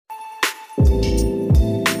What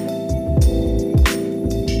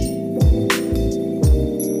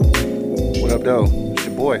up, though? It's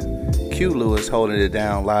your boy, Q Lewis, holding it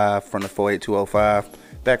down live from the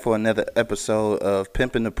 48205. Back for another episode of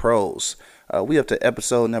Pimpin' the Prose. We up to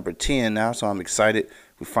episode number 10 now, so I'm excited.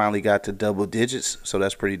 We finally got to double digits, so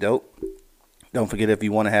that's pretty dope. Don't forget, if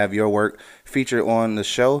you want to have your work featured on the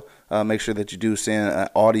show, make sure that you do send an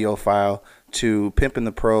audio file to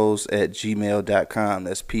pimpintheprose@gmail.com.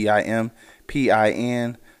 That's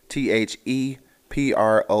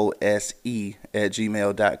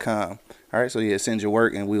pimpintheprose@gmail.com. All right, so yeah, send your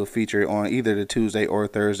work and we'll feature it on either the Tuesday or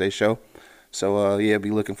Thursday show. So yeah,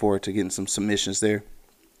 be looking forward to getting some submissions there.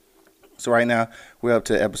 So right now we're up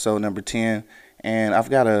to episode number 10, and I've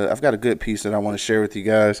got a good piece that I want to share with you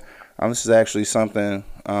guys. This is actually something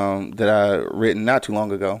that I written not too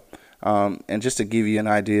long ago, and just to give you an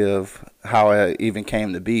idea of how it even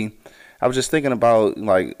came to be, I was just thinking about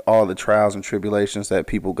like all the trials and tribulations that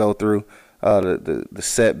people go through. The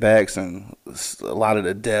setbacks and a lot of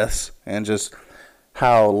the deaths, and just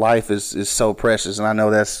how life is so precious. And I know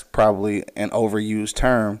that's probably an overused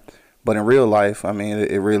term, but in real life, I mean,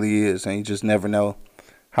 it really is. And you just never know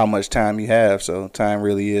how much time you have. So time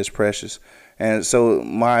really is precious. And so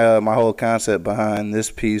my whole concept behind this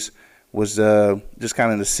piece was just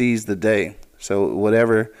kind of to seize the day. So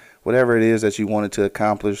whatever it is that you wanted to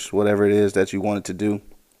accomplish, whatever it is that you wanted to do,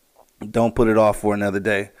 don't put it off for another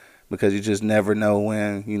day. Because you just never know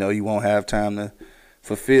when, you won't have time to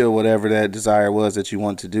fulfill whatever that desire was that you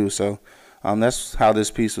want to do. So that's how this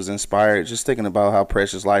piece was inspired, just thinking about how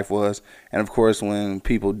precious life was. And, of course, when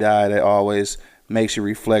people die, that always makes you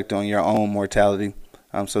reflect on your own mortality.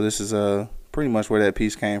 So this is pretty much where that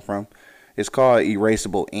piece came from. It's called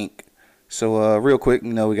Erasable Ink. So real quick,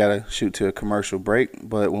 we got to shoot to a commercial break.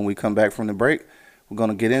 But when we come back from the break, we're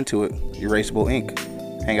going to get into it. Erasable Ink.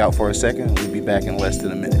 Hang out for a second. We'll be back in less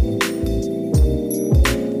than a minute.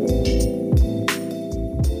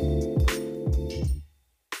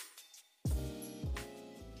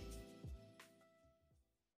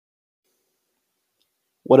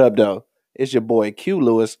 What up, though? It's your boy Q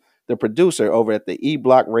Lewis, the producer over at the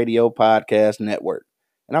E-Block Radio Podcast Network.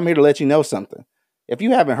 And I'm here to let you know something. If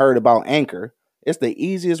you haven't heard about Anchor, it's the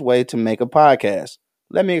easiest way to make a podcast.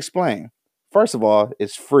 Let me explain. First of all,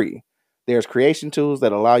 it's free. There's creation tools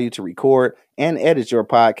that allow you to record and edit your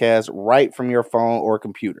podcast right from your phone or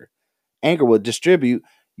computer. Anchor will distribute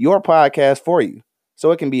your podcast for you,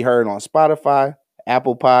 so it can be heard on Spotify,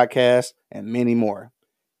 Apple Podcasts, and many more.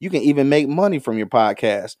 You can even make money from your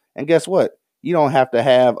podcast. And guess what? You don't have to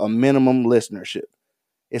have a minimum listenership.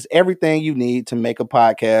 It's everything you need to make a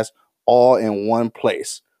podcast all in one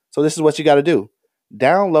place. So this is what you got to do.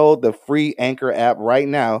 Download the free Anchor app right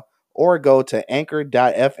now, or go to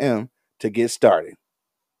anchor.fm to get started.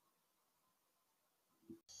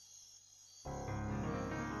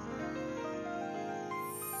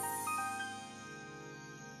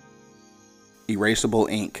 Erasable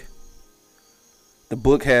Ink. The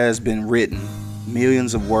book has been written.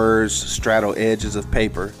 Millions of words straddle edges of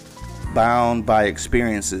paper, bound by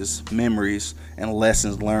experiences, memories, and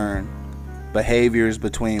lessons learned. Behaviors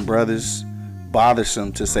between brothers,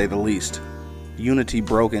 bothersome to say the least. Unity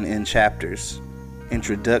broken in chapters.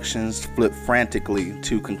 Introductions flip frantically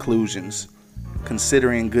to conclusions.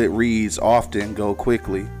 Considering good reads often go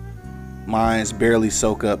quickly. Minds barely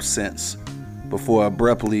soak up sense before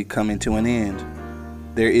abruptly coming to an end.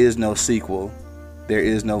 There is no sequel. There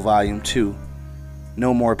is no volume 2.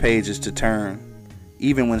 No more pages to turn,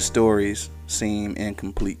 even when stories seem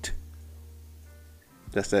incomplete.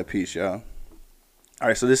 That's that piece, y'all. All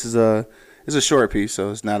right, so this is a short piece,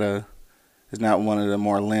 so it's not one of the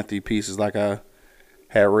more lengthy pieces like I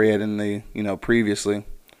had read in the previously,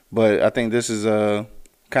 but I think this is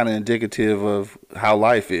kind of indicative of how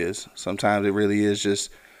life is. Sometimes it really is just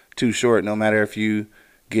too short. No matter if you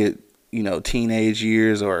get teenage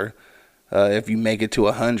years or if you make it to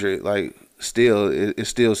 100, like it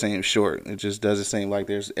still seems short. It just doesn't seem like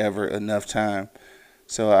there's ever enough time.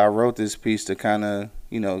 So I wrote this piece to kind of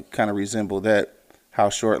resemble that, how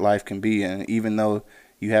short life can be, and even though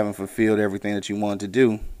you haven't fulfilled everything that you wanted to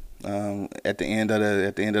do. At the end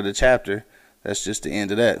of the chapter, that's just the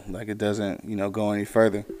end of that. Like, it doesn't, go any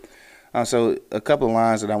further. So a couple of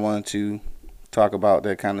lines that I wanted to talk about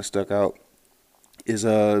that kind of stuck out is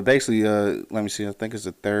basically let me see. I think it's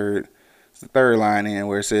the third line in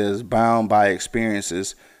where it says, "Bound by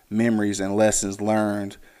experiences, memories, and lessons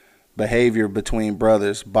learned. Behavior between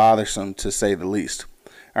brothers, bothersome to say the least."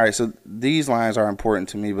 All right, so these lines are important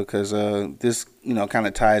to me because this kind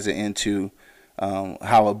of ties it into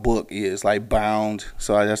how a book is, like bound.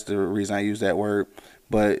 So that's the reason I use that word.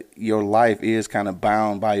 but your life is kind of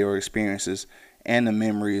bound by your experiences and the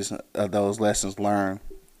memories of those lessons learned.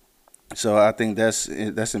 So I think that's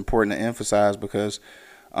important to emphasize, because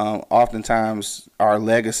oftentimes our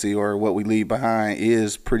legacy, or what we leave behind,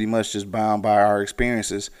 is pretty much just bound by our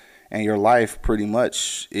experiences, and your life pretty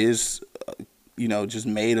much is just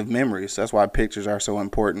made of memories. That's why pictures are so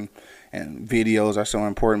important and videos are so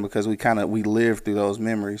important, because we live through those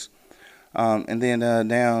memories. And then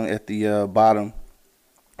down at the bottom,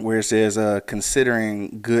 where it says,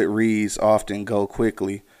 considering good reads often go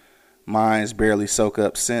quickly, minds barely soak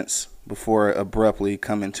up sense before abruptly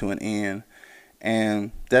coming to an end.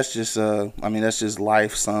 And that's just that's just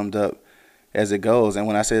life summed up as it goes. And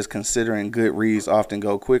when I say it's considering good reads often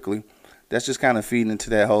go quickly, that's just kind of feeding into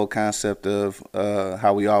that whole concept of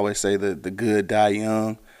how we always say that the good die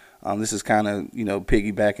young. This is kind of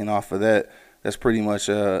piggybacking off of that. That's pretty much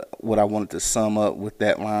what I wanted to sum up with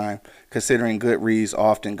that line. Considering good reads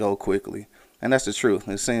often go quickly. And that's the truth.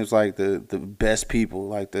 It seems like the best people,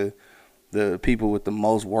 like the people with the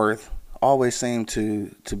most worth, always seem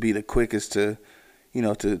to be the quickest to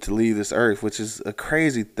leave this earth, which is a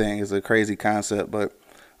crazy thing. It's a crazy concept, but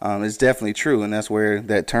it's definitely true. And that's where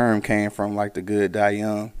that term came from, like the good die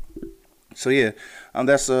young. So yeah,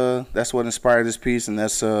 that's what inspired this piece, and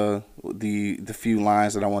that's the few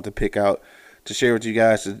lines that I want to pick out to share with you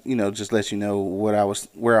guys, to just let you know where I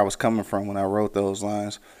was coming from when I wrote those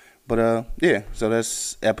lines. But yeah, so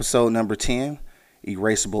that's episode number 10,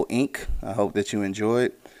 Erasable Ink. I hope that you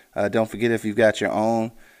enjoyed. Don't forget, if you've got your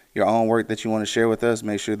own work that you want to share with us,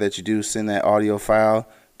 make sure that you do send that audio file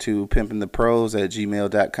to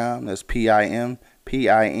pimpintheprose@gmail.com. That's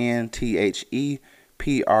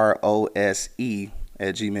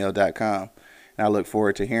pimpintheprose@gmail.com. And I look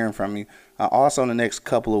forward to hearing from you. Also, in the next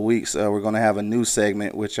couple of weeks, we're going to have a new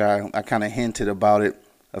segment, which I kind of hinted about it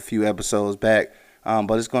a few episodes back.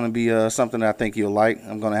 But it's going to be something that I think you'll like.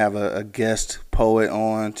 I'm going to have a guest poet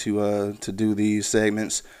on to do these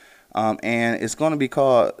segments. And it's going to be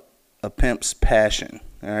called A Pimp's Passion.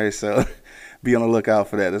 All right, so be on the lookout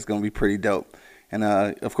for that. It's going to be pretty dope. And,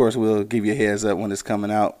 of course, we'll give you a heads up when it's coming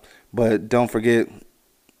out. But don't forget,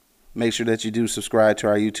 make sure that you do subscribe to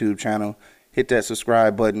our YouTube channel. Hit that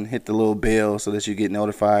subscribe button, hit the little bell so that you get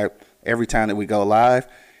notified every time that we go live.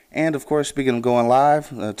 And, of course, speaking of going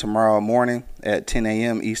live, tomorrow morning at 10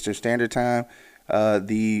 a.m. Eastern Standard Time,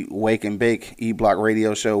 the Wake and Bake E-Block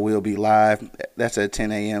radio show will be live. That's at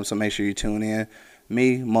 10 a.m., so make sure you tune in.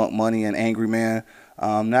 Me, Monk Money, and Angry Man.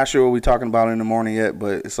 Not sure what we're talking about in the morning yet,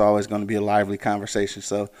 but it's always going to be a lively conversation,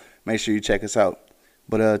 so make sure you check us out.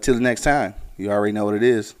 But till the next time, you already know what it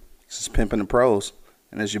is. This is Pimpin' the Prose,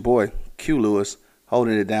 and it's your boy, Q Lewis,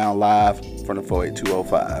 holding it down live from the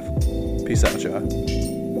 48205. Peace out, y'all.